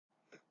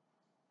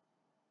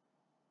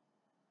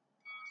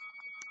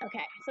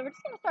Okay, so we're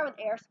just going to start with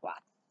air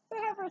squats. So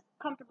however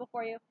comfortable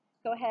for you,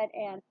 go ahead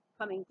and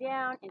coming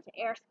down into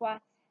air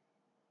squats.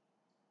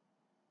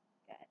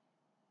 Good.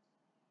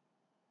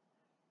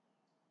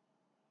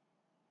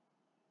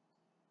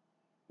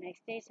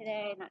 Nice day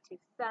today, not too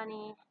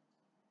sunny,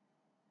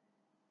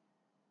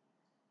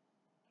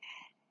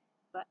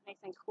 but nice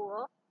and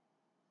cool.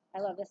 I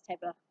love this type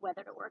of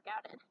weather to work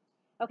out in.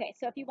 Okay,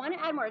 so if you want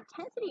to add more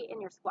intensity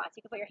in your squats,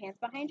 you can put your hands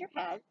behind your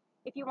head.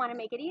 If you want to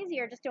make it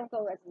easier, just don't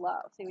go as low.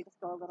 So we just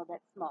go a little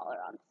bit smaller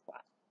on the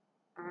squat.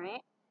 All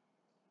right,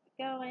 keep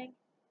going.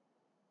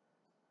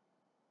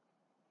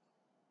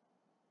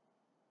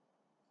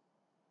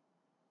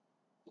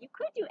 You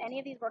could do any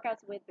of these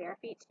workouts with bare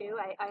feet too.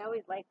 I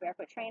always like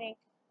barefoot training.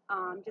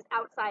 Just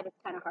outside, it's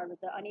kind of hard with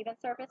the uneven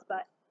surface,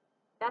 but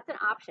that's an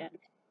option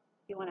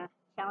if you want to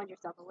challenge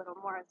yourself a little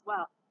more as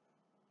well.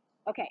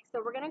 Okay,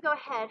 so we're going to go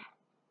ahead,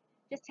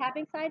 just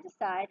tapping side to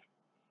side,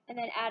 and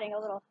then adding a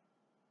little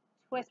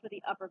twist with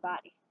the upper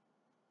body.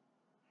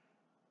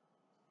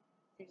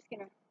 So you're just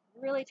going to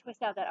really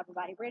twist out that upper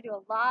body. We're going to do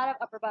a lot of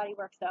upper body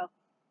work, so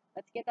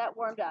let's get that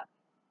warmed up.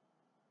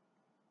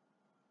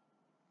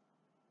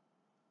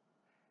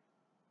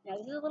 Now,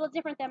 this is a little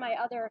different than my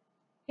other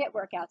HIIT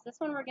workouts. This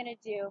one we're going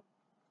to do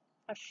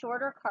a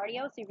shorter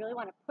cardio, so you really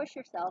want to push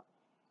yourself.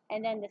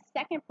 And then the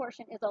second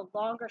portion is a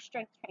longer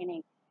strength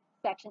training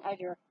section as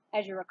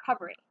your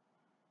recovery.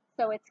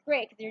 So it's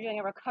great because you're doing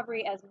a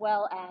recovery as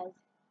well as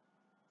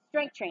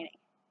strength training.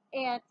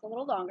 And it's a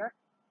little longer,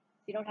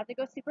 so you don't have to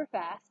go super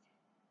fast.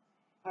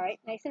 All right,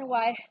 nice and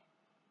wide.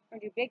 We're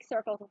going to do big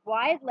circles,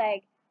 wide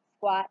leg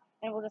squat,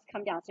 and we'll just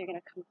come down. So you're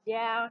going to come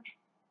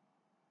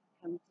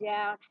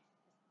down,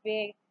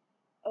 big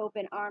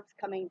open arms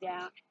coming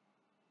down.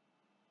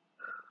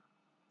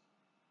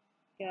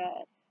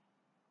 Good.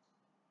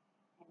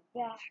 And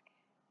back.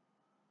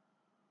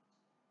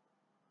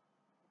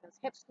 Those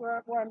hips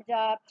were warmed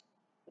up.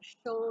 The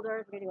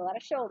shoulders, we're going to do a lot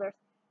of shoulders.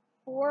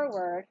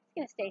 Forward. It's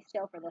going to stay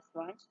still for this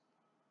one.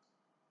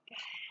 Good.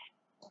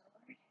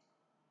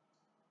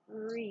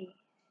 Forward. Breathe.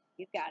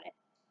 You've got it.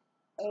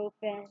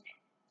 Open.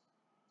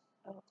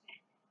 Open.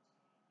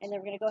 And then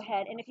we're going to go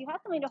ahead. And if you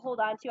have something to hold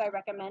on to, I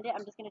recommend it.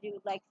 I'm just going to do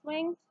leg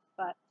swings.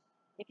 But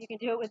if you can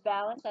do it with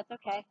balance, that's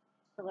okay.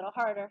 It's a little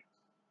harder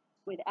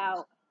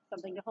without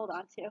something to hold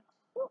on to.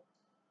 Woo.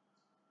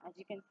 As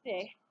you can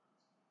see,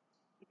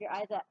 keep your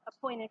eyes at a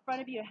point in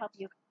front of you to help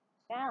you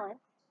balance.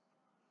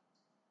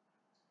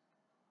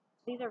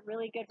 These are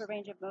really good for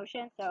range of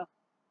motion, so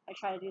I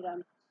try to do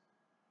them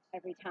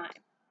every time.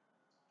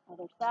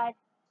 Other side,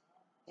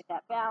 get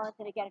that balance.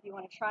 And again, if you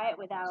want to try it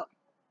without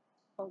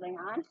holding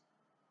on,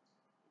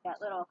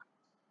 that little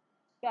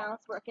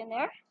balance work in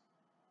there.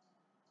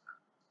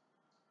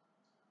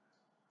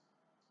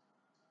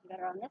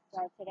 Better on this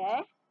side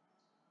today.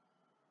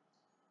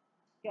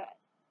 Good.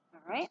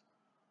 All right.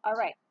 All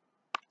right.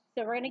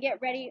 So we're going to get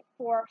ready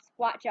for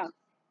squat jumps.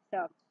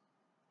 So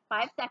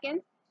 5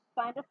 seconds.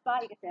 Find a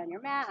spot. You can sit on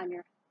your mat, on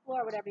your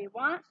floor, whatever you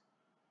want.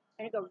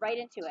 We're going to go right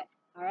into it.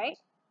 All right.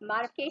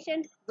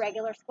 Modification,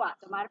 regular squat.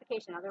 So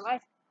modification.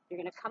 Otherwise, you're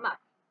going to come up.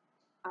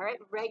 All right.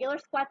 Regular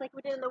squats like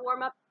we did in the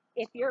warm-up.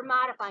 If you're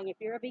modifying, if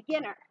you're a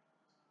beginner,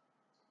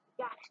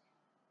 you got it.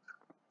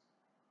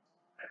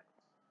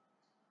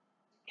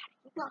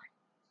 Keep going.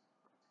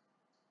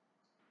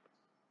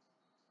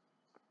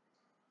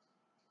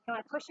 Come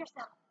on, push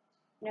yourself.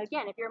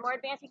 Again, if you're more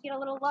advanced, you can get a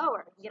little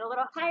lower. You can get a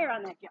little higher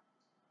on that jump.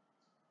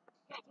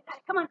 Yeah, you got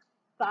it. Come on.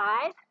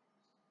 5,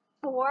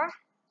 4,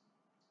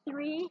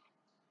 3,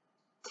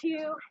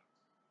 2,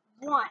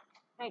 1.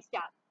 Nice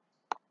job.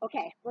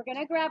 Okay, we're going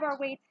to grab our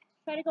weights.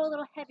 Try to go a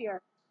little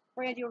heavier.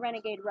 We're going to do a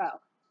renegade row.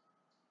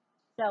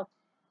 So,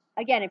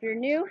 again, if you're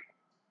new,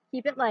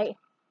 keep it light.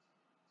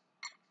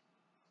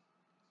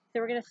 So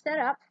we're going to set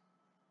up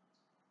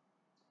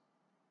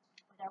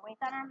with our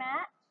weights on our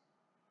mat.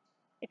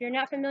 If you're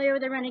not familiar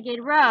with a renegade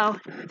row,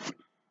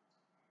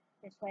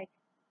 it's like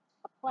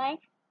a plank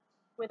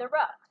with a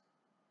row.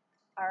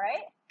 All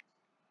right?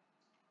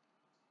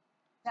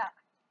 Now,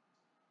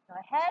 go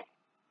ahead,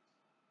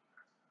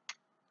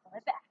 pull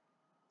it back.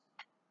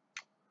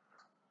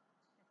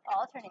 Just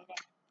alternating.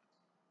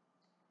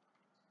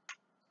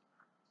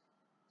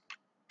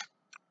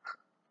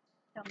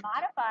 So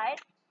modified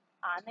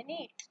on the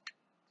knee.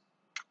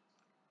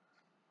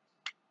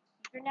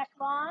 Keep your neck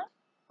long,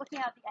 looking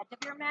out the edge of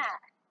your mat.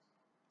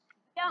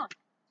 Keep it going.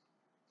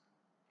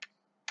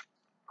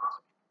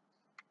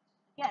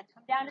 Again,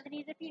 come down to the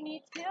knees if you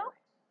need to.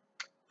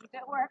 Keep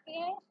it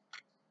working.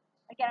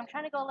 Again, I'm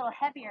trying to go a little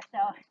heavier, so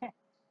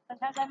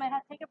sometimes I might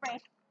have to take a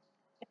break.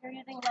 If you're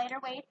using lighter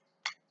weights,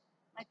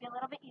 it might be a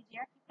little bit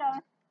easier. Keep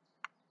going.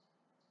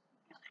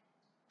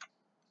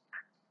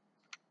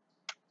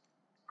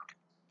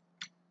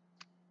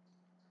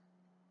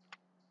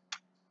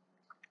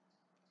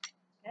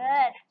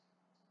 Good.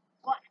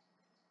 1.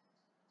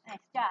 Nice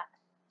job.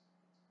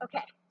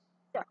 Okay,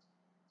 so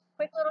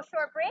quick little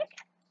short break.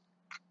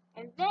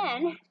 And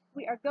then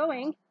we are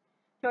going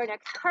to our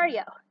next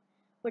cardio,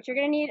 which you're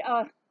going to need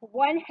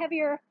one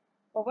heavier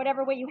or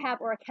whatever weight you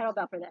have or a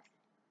kettlebell for this.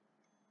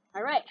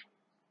 All right.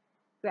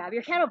 Grab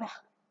your kettlebell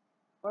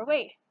or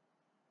weight.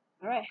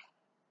 All right.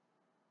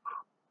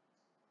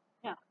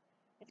 Now,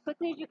 as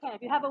quickly as you can.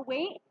 If you have a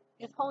weight,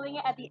 just holding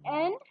it at the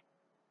end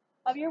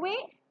of your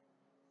weight,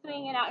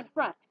 swinging it out in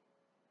front.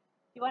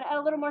 If you want to add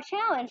a little more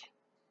challenge,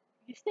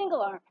 you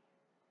single arm.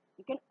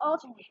 You can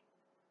alternate.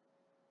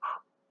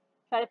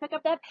 Try to pick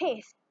up that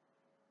pace.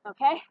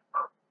 Okay?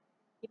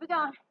 Keep it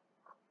going.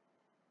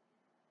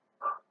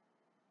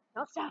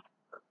 Don't stop.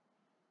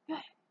 Good.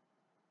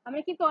 I'm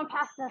going to keep going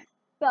past the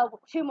bell.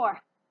 2 more.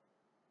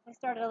 I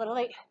started a little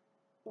late.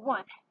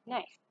 1.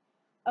 Nice.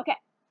 Okay.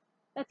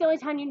 That's the only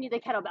time you need the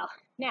kettlebell.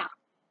 Now,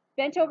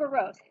 bent over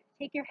rows.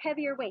 Take your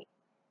heavier weight.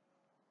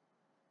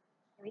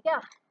 Here we go.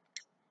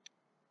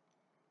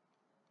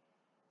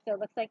 So it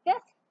looks like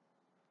this,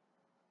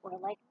 or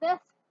like this.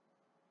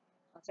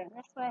 I'll turn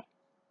this way.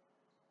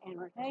 And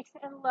we're nice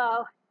and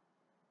low,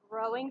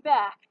 rowing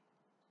back.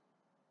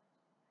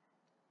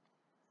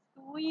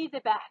 Squeeze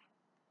it back.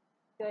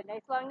 Good,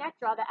 nice long neck.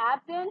 Draw the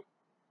abs in.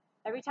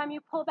 Every time you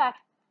pull back,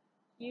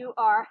 you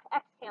are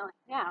exhaling.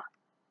 Now,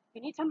 if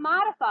you need to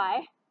modify,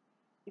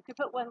 you could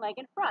put one leg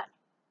in front.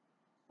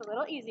 It's a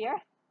little easier.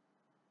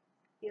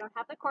 You don't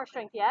have the core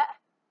strength yet.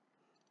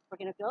 We're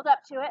going to build up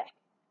to it.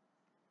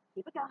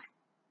 Keep it going.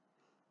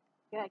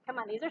 Good, come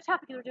on. These are tough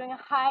because we're doing a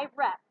high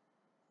rep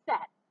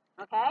set.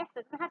 Okay, so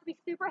it doesn't have to be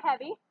super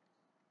heavy.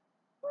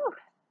 Whew.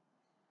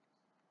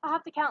 I'll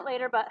have to count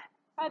later, but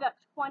probably about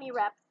 20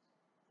 reps.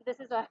 So this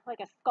is like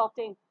a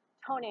sculpting,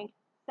 toning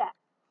set.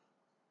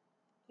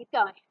 Keep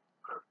going.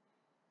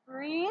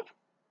 Breathe.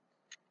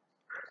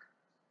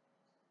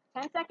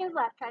 10 seconds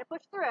left. Try to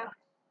push through.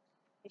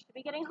 It should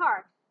be getting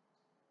hard.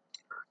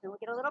 Then we'll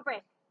get a little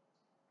break.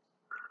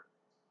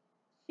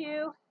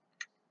 2,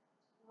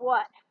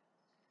 1.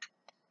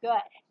 Good.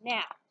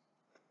 Now,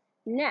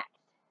 next.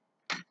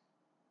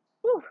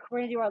 Whew, we're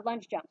going to do our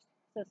lunge jumps.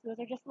 So those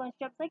are just lunge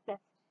jumps like this.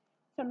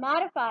 To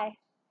modify,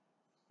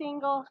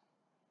 single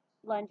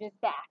lunges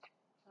back.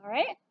 All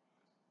right?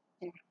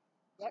 Here.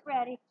 Get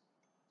ready.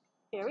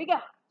 Here we go.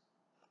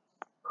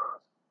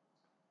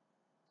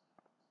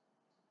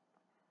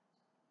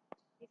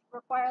 These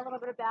require a little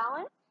bit of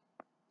balance,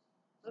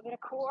 a little bit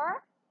of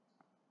core.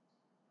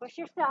 Push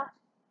yourself.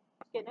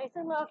 Get nice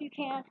and low if you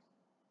can.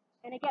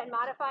 And again,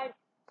 modified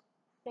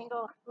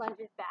single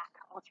lunges back,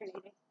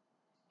 alternating.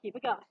 Keep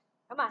it going.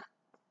 Come on.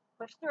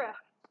 Push through.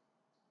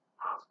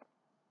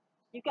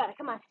 You got it.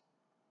 Come on.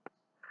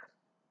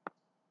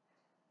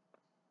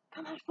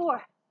 Come on.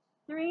 4,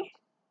 3,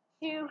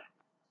 2,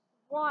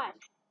 1.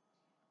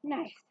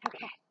 Nice.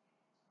 Okay.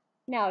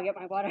 Now I'll get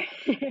my water.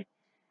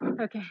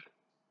 Okay.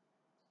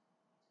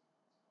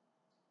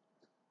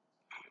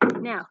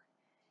 Now,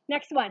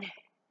 next one.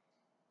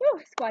 Woo,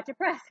 squat to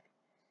press.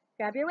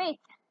 Grab your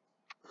weights.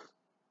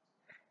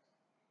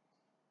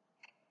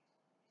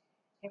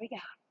 Here we go.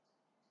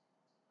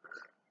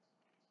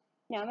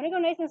 Now I'm going to go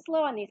nice and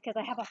slow on these because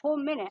I have a whole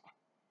minute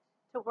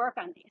to work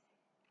on these.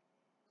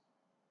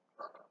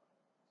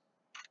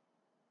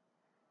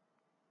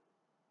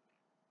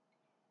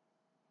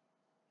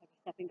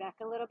 Stepping back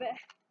a little bit.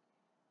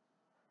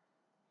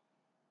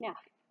 Now,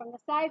 from the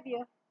side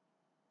view,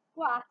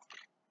 squat.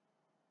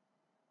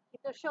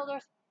 Keep those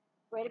shoulders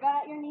right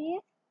about at your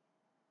knees.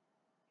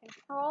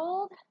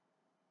 Controlled,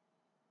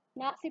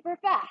 not super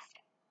fast.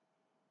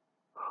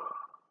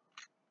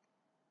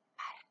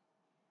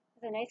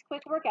 It's a nice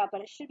quick workout,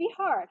 but it should be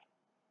hard. It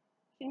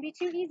shouldn't be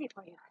too easy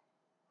for you.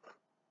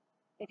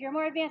 If you're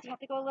more advanced, you have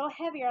to go a little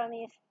heavier on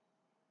these.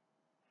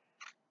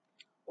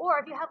 Or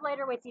if you have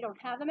lighter weights, you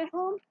don't have them at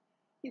home,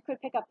 you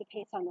could pick up the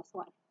pace on this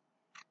one.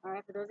 All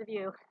right, for those of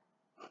you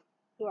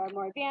who are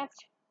more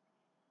advanced,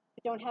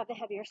 but don't have the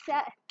heavier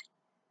set,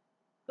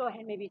 go ahead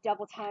and maybe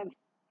double time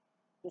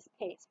this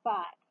pace.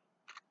 5.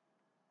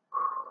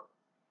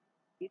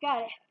 You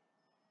got it.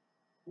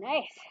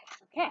 Nice.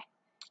 Okay.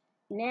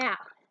 Now,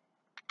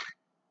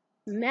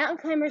 mountain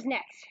climbers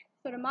next.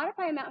 So to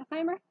modify a mountain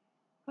climber,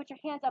 put your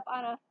hands up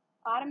on a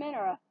ottoman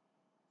or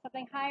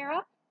something higher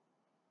up,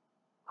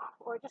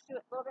 or just do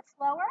it a little bit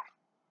slower.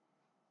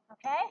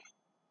 Okay?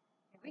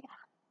 Here we go.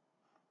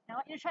 Now I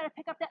want you to try to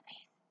pick up that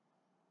pace.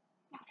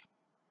 Got it.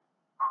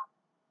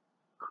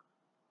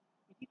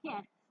 If you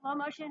can, slow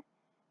motion.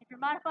 If you're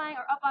modifying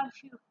or up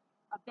onto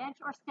a bench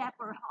or step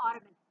or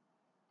ottoman,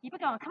 keep it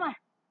going. Come on.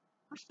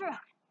 Push through.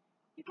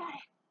 You got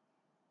it.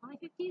 Only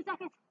 15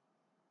 seconds.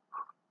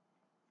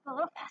 Go a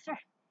little faster.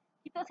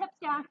 Keep those hips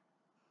down.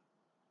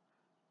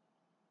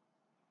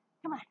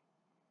 Come on.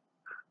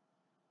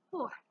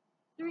 4,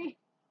 3,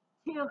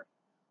 2,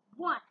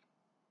 1.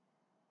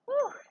 Woo.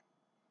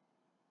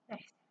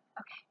 Nice.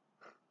 Okay.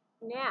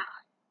 Now,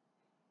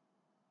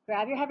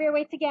 grab your heavier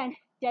weights again.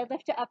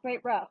 Deadlift to upright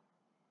row.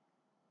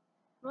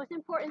 Most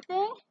important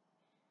thing,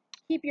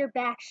 keep your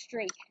back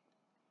straight.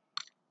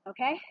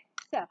 Okay?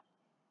 So,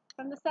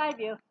 from the side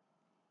view,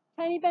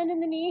 tiny bend in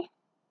the knee.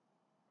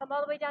 Come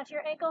all the way down to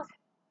your ankles.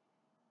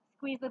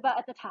 Squeeze the butt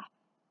at the top.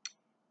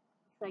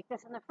 Like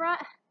this in the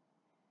front.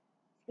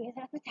 Squeeze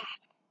it at the top.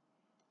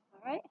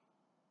 All right?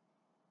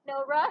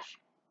 No rush.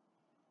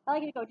 I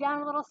like you to go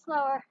down a little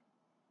slower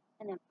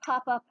and then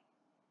pop up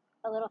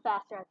a little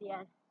faster at the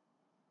end.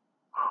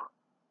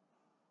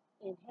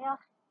 Inhale,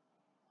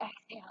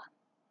 exhale.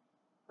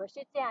 Push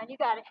it down. You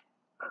got it.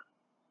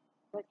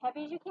 Go as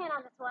heavy as you can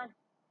on this one.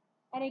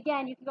 And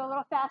again, you can go a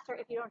little faster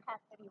if you don't have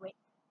heavy weight.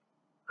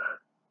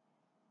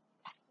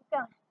 Keep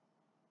going.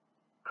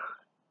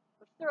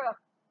 Push through.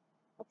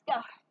 Let's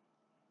go.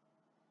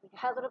 We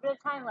have a little bit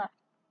of time left.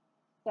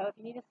 So if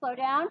you need to slow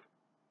down,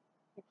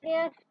 you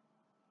can.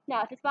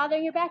 Now, if it's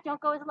bothering your back,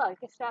 don't go as low. You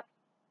can stop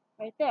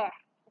right there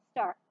to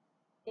start.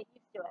 Get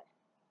used to it.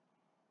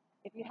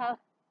 If you have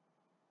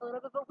a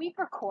little bit of a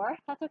weaker core,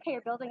 that's okay.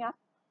 You're building up.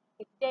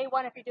 It's day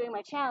one if you're doing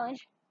my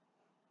challenge.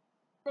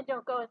 Then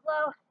don't go as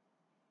low.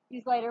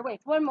 Use lighter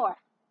weights. One more.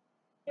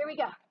 Here we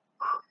go.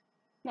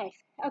 Nice.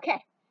 Okay.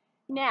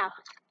 Now,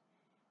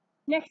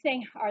 next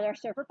thing are our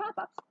surfer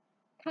pop-ups.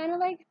 Kind of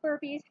like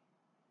burpees.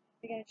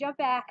 You're going to jump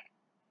back,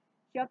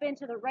 jump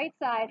into the right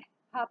side,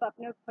 pop up,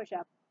 no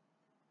push-up.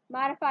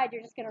 Modified,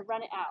 you're just going to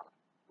run it out.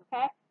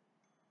 Okay?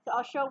 So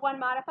I'll show one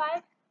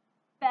modified.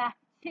 Back,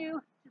 two,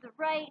 to the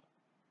right,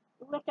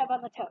 lift up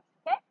on the toes.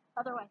 Okay?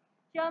 Other way.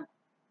 Jump,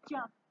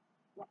 jump,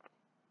 lift.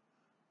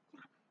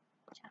 Jump,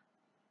 jump.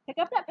 Pick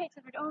up that pace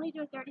if we're only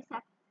doing 30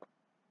 seconds.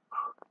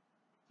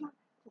 Jump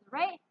to the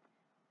right,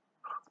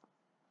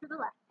 to the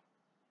left.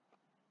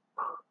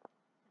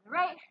 To the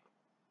right,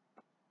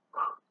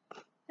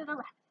 to the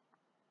left.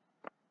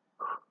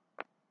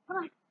 Come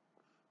on.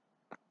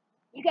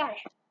 You got it.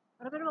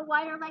 A little bit of a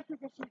wider leg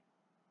position.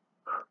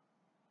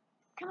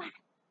 Come on.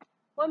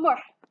 One more.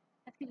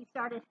 Let's get you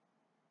started.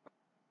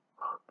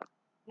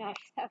 Nice.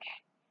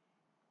 Okay.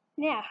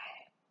 Now,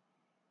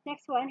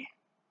 next one,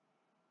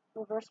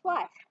 reverse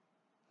flies.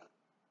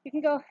 You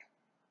can go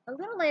a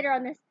little later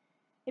on this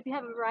if you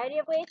have a variety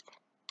of weights.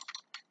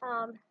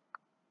 I'm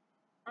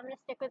going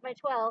to stick with my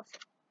 12s.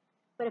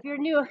 But if you're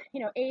new,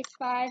 8s,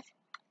 5s,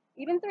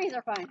 even 3s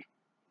are fine.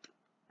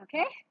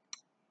 Okay?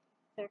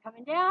 So they're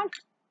coming down,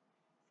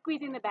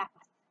 squeezing the back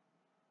muscles.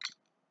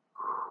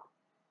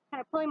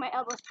 Kind of pulling my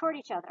elbows toward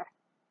each other.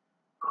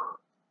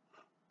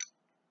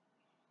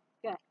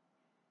 Good.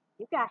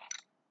 You got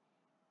it.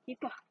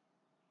 Keep going.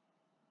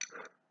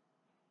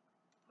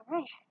 All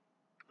right.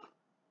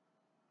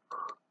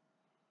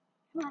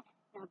 Come on.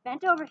 Now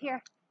bent over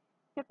here.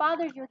 If it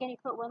bothers you, again, you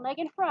put one leg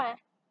in front.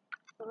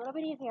 It's a little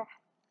bit easier.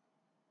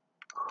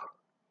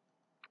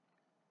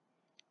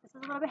 This is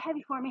a little bit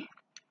heavy for me.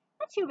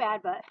 Not too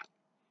bad, but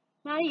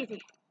not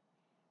easy.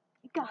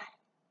 Keep going.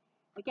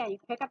 Again, you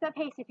can pick up that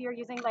pace if you're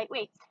using light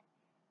weights.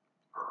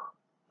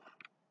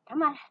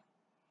 Come on.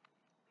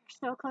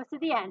 You're so close to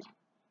the end.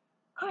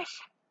 Push.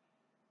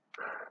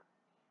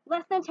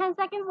 Less than 10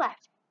 seconds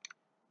left.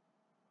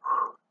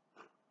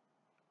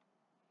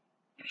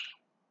 3,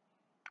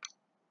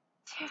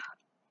 2.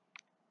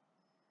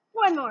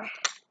 One more.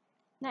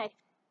 Nice.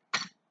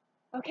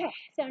 Okay,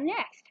 so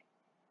next,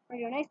 we're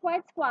going to do a nice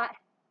wide squat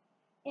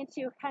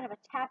into kind of a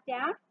tap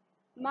down.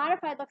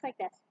 Modified looks like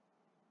this.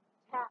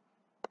 Tap,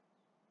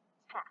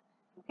 tap,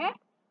 okay?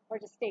 Or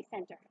just stay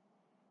center.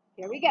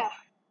 Here we go.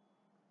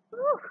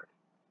 Woo.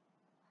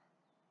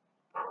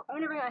 I'm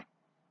going to bring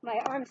my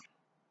arms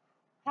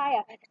high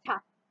up at the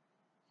top.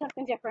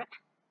 Something different.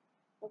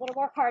 A little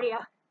more cardio.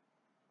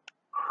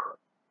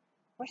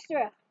 Push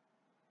through.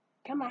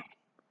 Come on.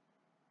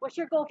 What's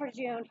your goal for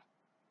June?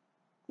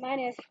 Mine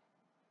is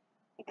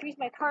increase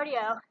my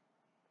cardio,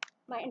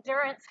 my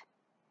endurance.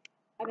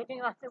 I've been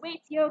doing lots of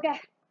weights, yoga, and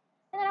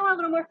then I want a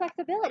little more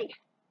flexibility.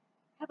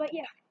 How about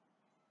you?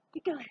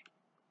 Keep going.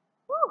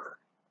 Woo.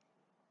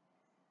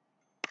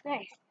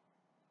 Nice.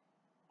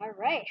 All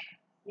right.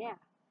 Yeah.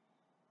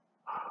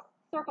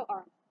 Circle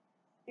arms.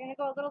 You're going to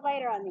go a little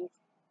lighter on these.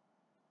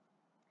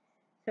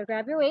 So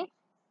grab your weights.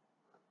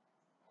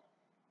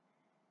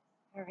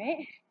 All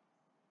right.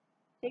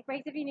 Take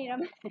breaks if you need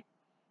them.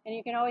 And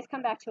you can always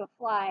come back to a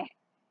fly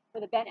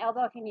with a bent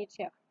elbow if you need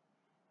to. All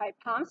right,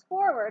 palms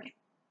forward.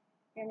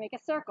 You're going to make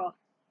a circle.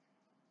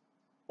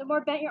 The more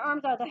bent your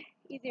arms are, the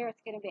easier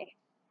it's going to be.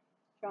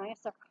 Drawing a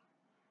circle.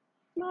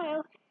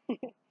 Smile.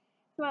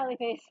 Smiley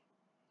face.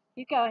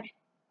 Keep going.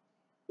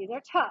 These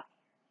are tough.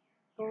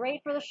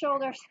 Great for the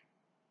shoulders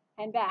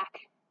and back.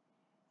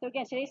 So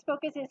again, today's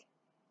focus is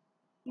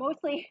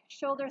mostly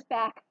shoulders,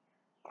 back,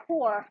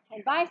 core,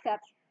 and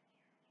biceps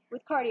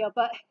with cardio.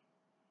 But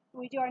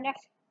when we do our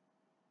next,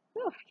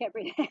 I can't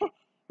breathe.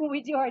 When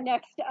we do our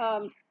next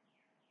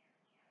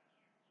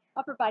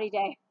upper body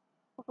day,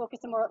 we'll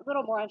focus a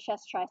little more on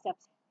chest,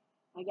 triceps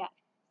again.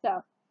 So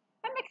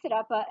I mix it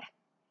up, but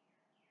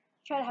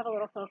try to have a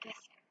little focus.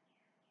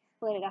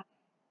 Split it up.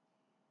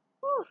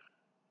 Whew.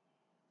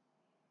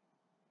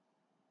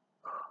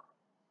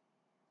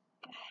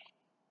 Good.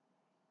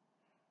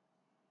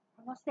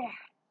 Almost there.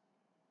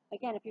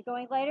 Again, if you're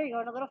going lighter, you're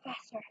going a little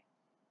faster.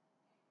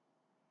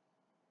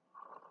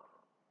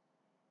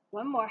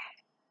 One more.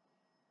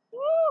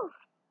 Woo!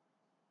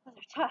 Those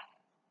are tough.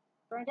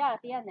 Burned out at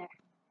the end there.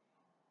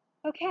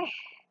 Okay,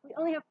 we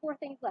only have 4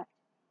 things left.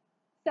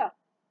 So,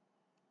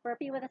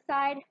 burpee with a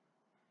side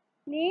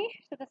knee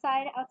to the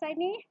side outside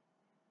knee.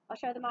 I'll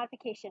show the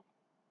modification.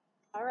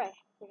 All right,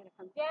 so you're going to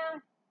come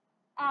down,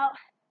 out,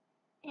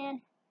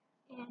 in,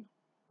 in.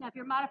 Now, if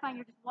you're modifying,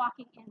 you're just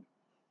walking in,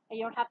 and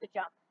you don't have to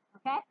jump,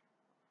 okay?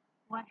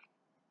 One,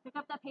 pick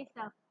up that pace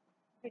though.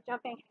 If you're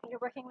jumping, you're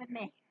working with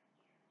me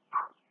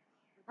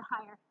with a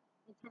higher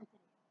intensity.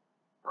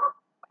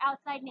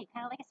 Outside knee,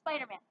 kind of like a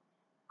Spider-Man.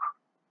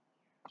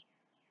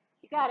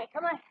 You got it,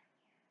 come on.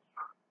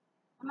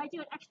 I might do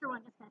an extra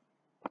one just because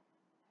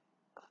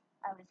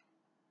I was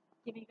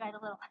giving you guys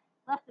a little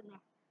lesson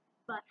there.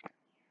 But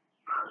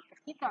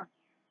let's keep going.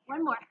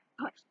 One more.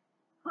 Push,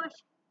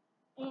 push,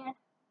 and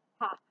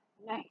hop.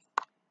 Nice.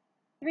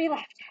 3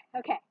 left.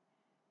 Okay.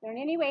 Don't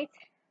need any weights.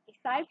 A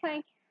side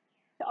plank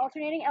to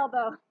alternating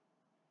elbow.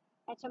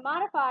 And to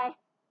modify,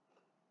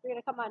 you're going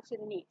to come onto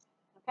the knees.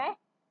 Okay?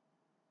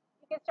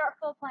 You can start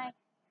full plank,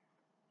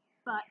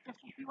 but just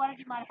if you want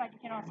to do modified, you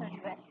can also do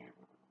it like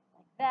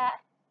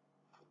that.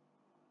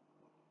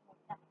 Like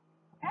that.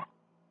 Okay?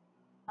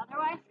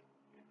 Otherwise,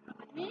 come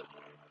with me.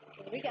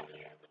 Here we go.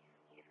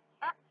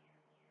 Up.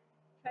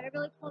 Try to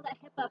really pull that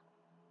hip up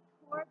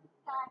towards the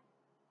sky.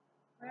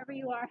 Wherever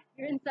you are,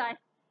 you're inside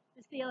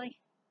the ceiling.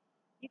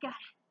 You got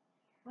it.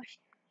 Push.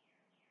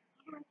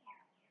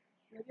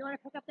 Maybe you want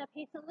to pick up that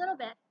pace a little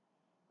bit,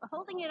 but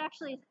holding it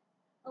actually is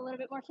a little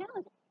bit more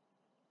challenging.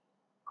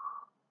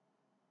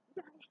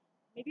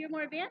 Maybe you're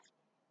more advanced.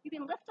 You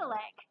can lift a leg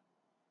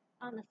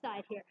on the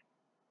side here.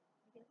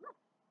 You can lift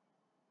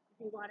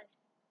if you want it.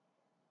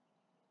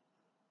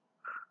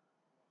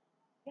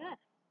 Good.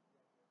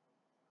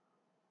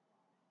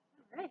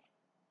 All right.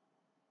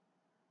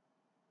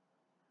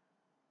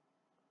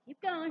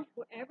 Keep going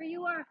wherever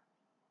you are.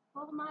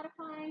 Hold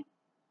modifying.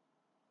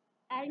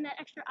 Adding that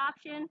extra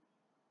option.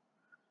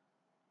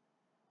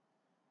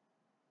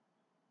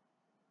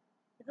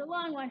 It's a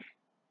long one.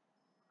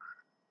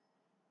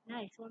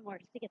 Nice. One more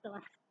just to get the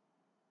last.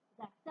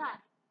 That's done.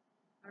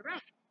 All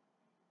right.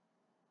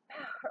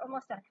 We're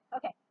almost done.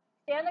 Okay.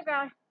 Stay on the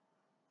ground.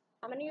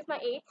 I'm going to use my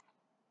 8.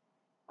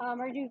 We're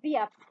going to do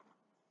V-ups.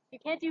 If you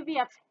can't do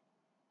V-ups,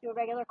 do a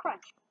regular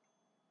crunch.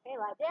 Okay,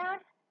 lie down.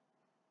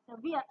 So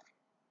V-ups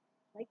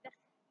like this.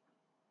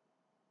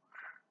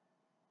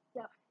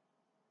 So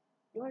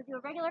you want to do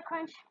a regular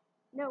crunch,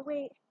 no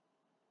weight.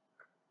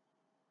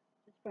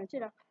 Just crunch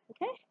it up.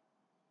 Okay?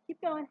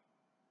 Keep going.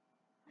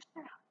 Push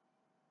through.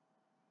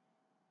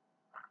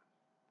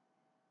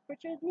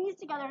 Put your knees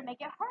together to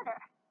make it harder.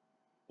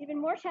 Even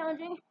more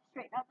challenging,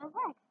 straighten out those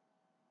legs.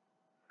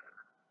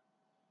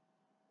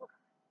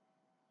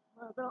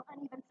 A little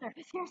uneven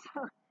surface here,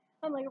 so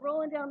I'm like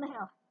rolling down the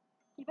hill.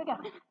 Keep it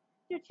going.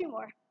 Do 2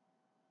 more.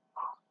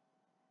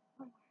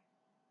 1 more.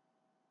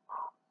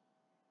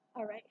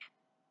 All right.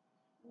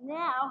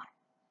 Now,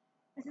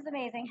 this is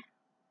amazing.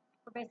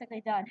 We're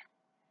basically done.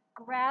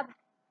 Grab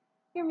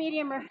your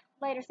medium or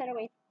lighter set of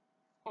weights,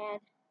 and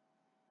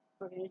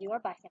we're going to do our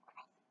bicep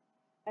curls.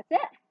 That's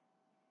it.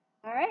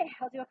 All right,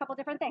 I'll do a couple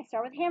different things.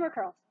 Start with hammer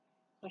curls.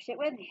 Push it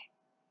with me.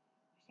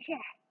 Push it here.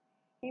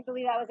 Can you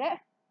believe that was it?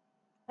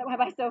 That went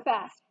by so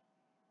fast.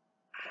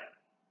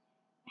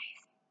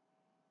 Nice.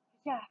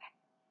 Good job.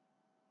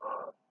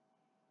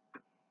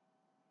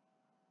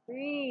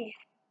 Breathe.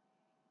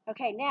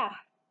 Okay, now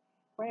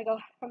we're going to go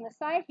from the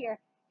side here,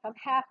 come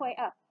halfway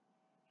up.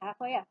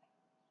 Halfway up.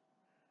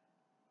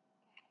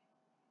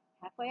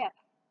 Halfway up.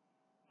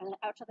 And then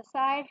out to the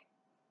side,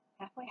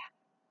 halfway up.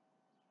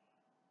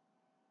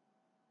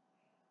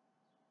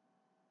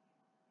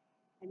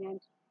 And then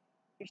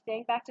you're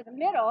staying back to the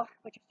middle,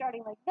 but you're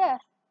starting like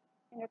this,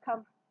 and you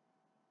come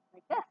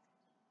like this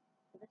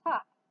to the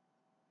top.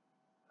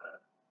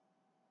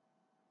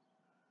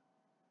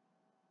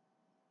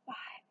 5,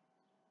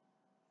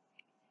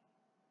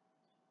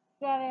 6,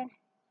 7,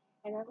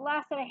 and then the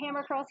last set of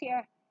hammer curls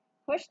here.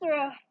 Push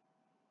through.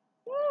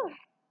 Woo.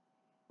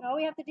 And all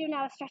we have to do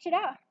now is stretch it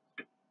out.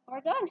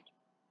 We're done.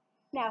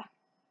 Now,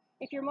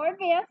 if you're more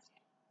advanced,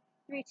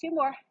 3, 2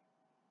 more.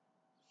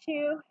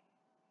 2,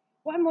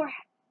 1 more.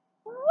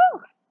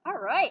 Woo! All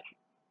right.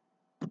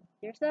 Give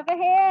yourself a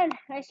hand.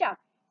 Nice job.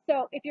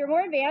 So if you're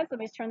more advanced, let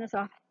me just turn this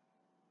off.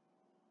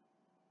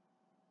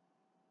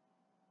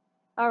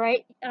 All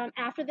right.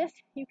 After this,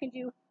 you can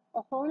do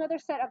a whole nother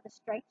set of the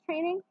strength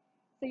training.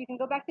 So you can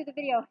go back through the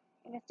video,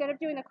 and instead of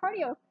doing the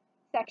cardio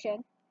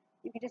section,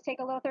 you can just take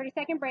a little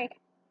 30-second break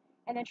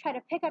and then try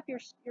to pick up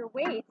your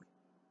weights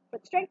for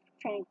the strength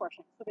training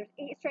portion. So there's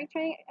 8 strength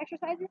training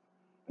exercises,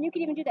 and you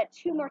can even do that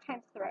 2 more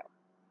times through.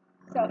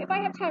 So if I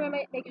have time, I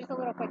might make just a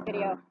little quick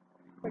video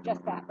for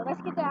just that. But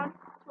let's get down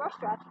to our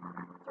stretch.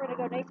 So we're going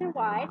to go nice and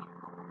wide.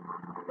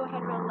 Go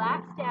ahead and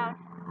relax down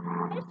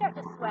and start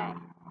to sway.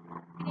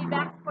 If you need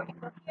back support, you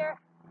can go here.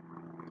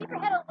 Keep your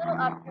head a little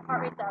up, your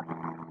heart rate's up.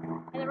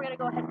 And then we're going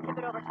to go ahead and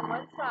pivot over to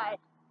one side.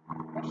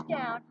 Push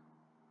down,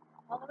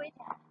 all the way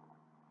down.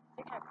 So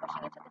you're kind of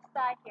pushing into the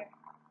side here,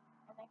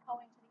 and then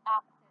going to the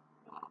opposite.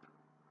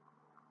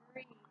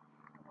 Breathe.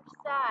 Other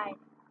side.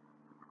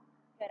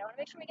 Good. I want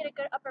to make sure we get a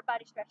good upper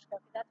body stretch though,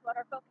 because that's what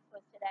our focus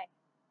was today.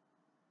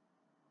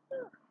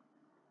 Whew.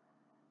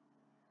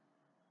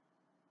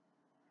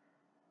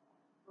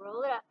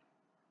 Roll it up.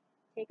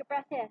 Take a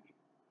breath in.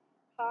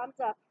 palms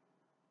up.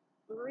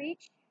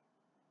 Reach.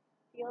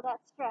 Feel that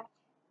stretch.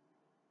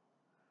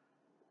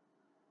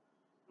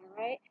 All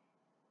right.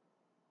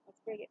 Let's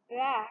bring it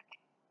back.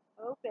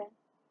 Open.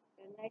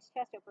 Get a nice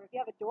chest opener. If you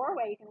have a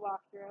doorway you can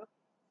walk through,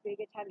 it's a really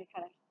good time to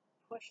kind of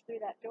push through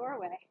that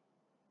doorway.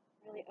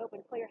 Really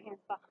open. Pull your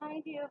hands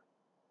behind you.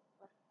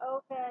 Look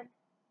open.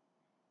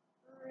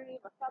 Breathe.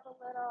 Look up a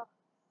little.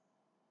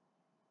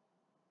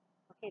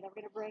 Okay, now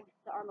we're going to bring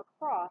the arm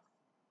across.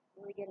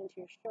 Really get into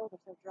your shoulder.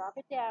 So drop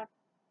it down.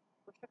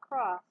 Push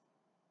across.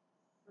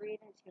 Breathe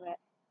into it.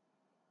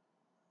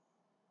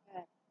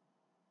 Good.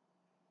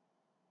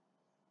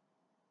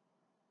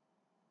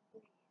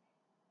 Breathe.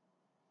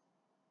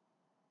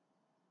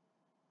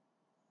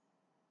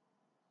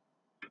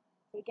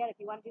 So again, if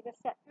you want to do this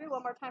set through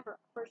one more time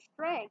for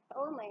strength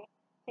only,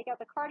 take out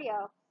the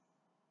cardio.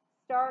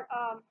 Start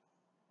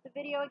the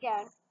video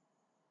again.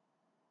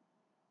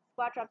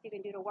 Squat jumps you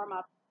can do to warm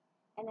up.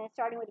 And then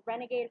starting with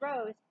renegade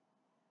rows,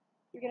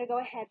 you're going to go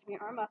ahead, bring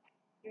your arm up.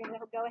 You're going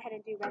to go ahead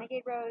and do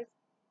renegade rows,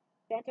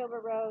 bent over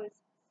rows,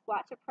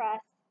 squat to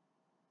press,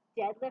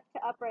 deadlift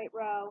to upright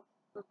row,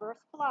 reverse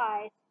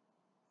flies,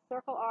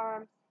 circle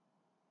arms,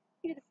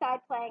 you do the side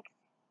planks,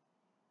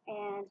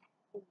 and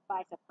the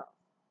bicep curls.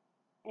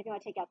 And if you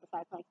want to take out the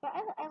side planks, but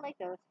I like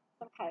those.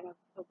 Some kind of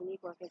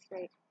oblique work is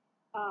great.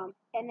 And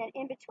then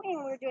in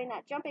between, when we're doing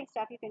that jumping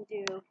stuff, you can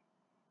do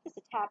just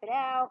to tap it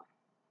out,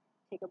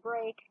 take a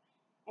break,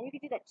 and you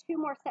can do that 2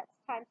 more sets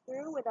times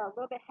through with a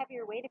little bit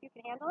heavier weight if you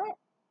can handle it,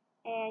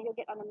 and you'll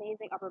get an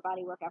amazing upper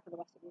body workout for the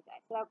rest of your day.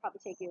 So that would probably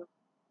take you,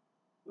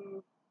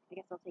 I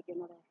guess it'll take you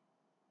another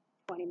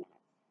 20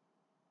 minutes.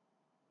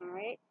 All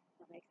right,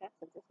 that makes sense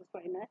since this was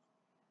 20 minutes.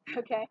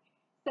 Okay,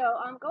 so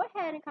go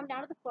ahead and come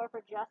down to the floor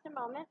for just a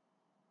moment.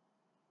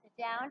 Sit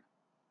down,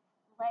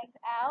 legs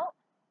out.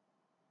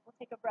 We'll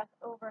take a breath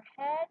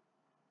overhead,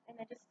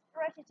 and then just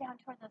stretch it down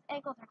towards those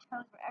ankles or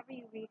toes, wherever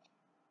you reach.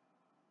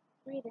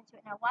 Breathe into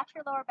it. Now watch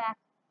your lower back.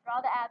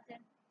 Draw the abs in.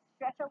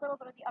 Stretch a little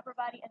bit of the upper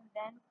body, and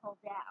then pull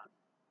down.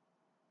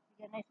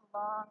 You get a nice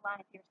long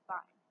line to your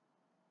spine.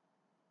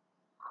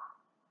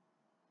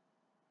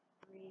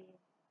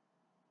 Breathe.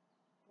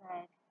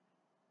 Good.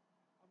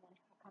 And then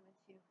we'll come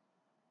into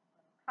a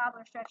little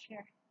cobbler stretch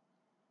here.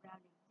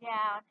 Rounding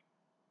down.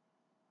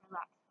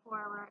 Relax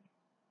forward.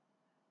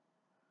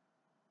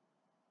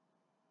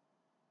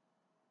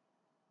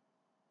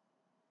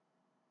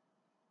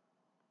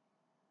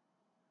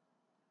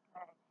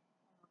 Good.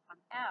 And we'll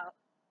come out.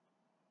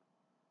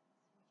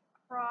 Switch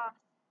across.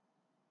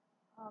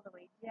 All the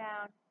way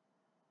down.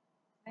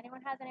 If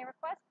anyone has any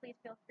requests, please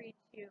feel free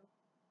to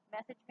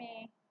message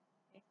me,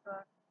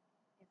 Facebook,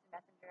 Instant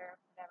Messenger,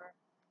 whatever.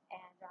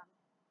 And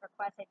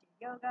request I do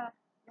yoga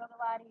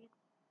Pilates,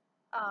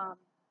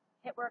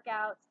 HIIT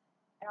workouts,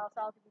 and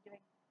also I'll be doing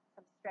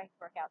some strength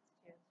workouts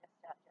too, just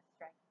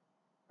strength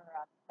for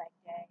leg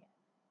day and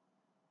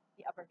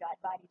the upper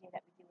body day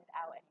that we do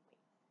without any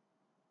weights,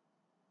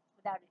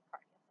 without any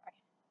cardio. Sorry.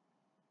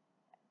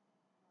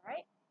 All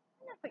right,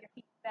 and then put your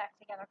feet back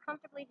together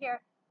comfortably here.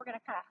 We're going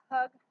to kind of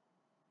hug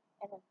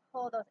and then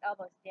pull those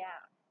elbows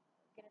down.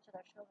 Get into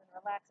those shoulders,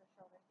 relax those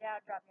shoulders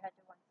down, drop your head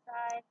to one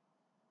side,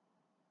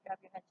 drop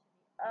your head to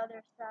the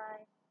other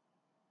side.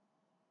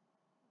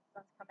 This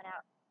one's coming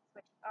out.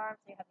 Switch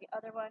arms so you have the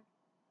other one.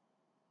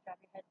 Drop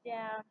your head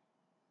down.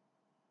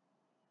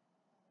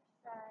 Other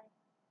side.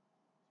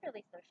 Just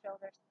release those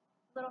shoulders.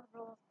 Little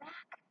rolls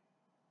back.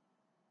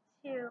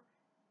 2,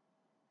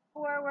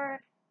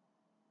 forward.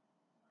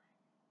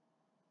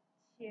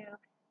 1, 2, 3.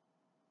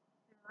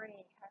 All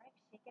right,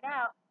 shake it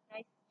out.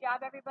 Nice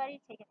job,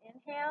 everybody. Take an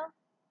inhale.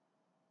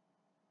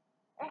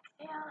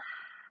 Exhale.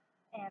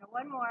 And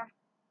one more.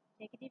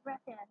 Take a deep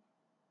breath in.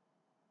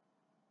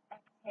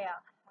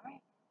 Exhale. All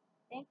right.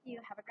 Thank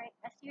you. Have a great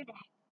rest of your day.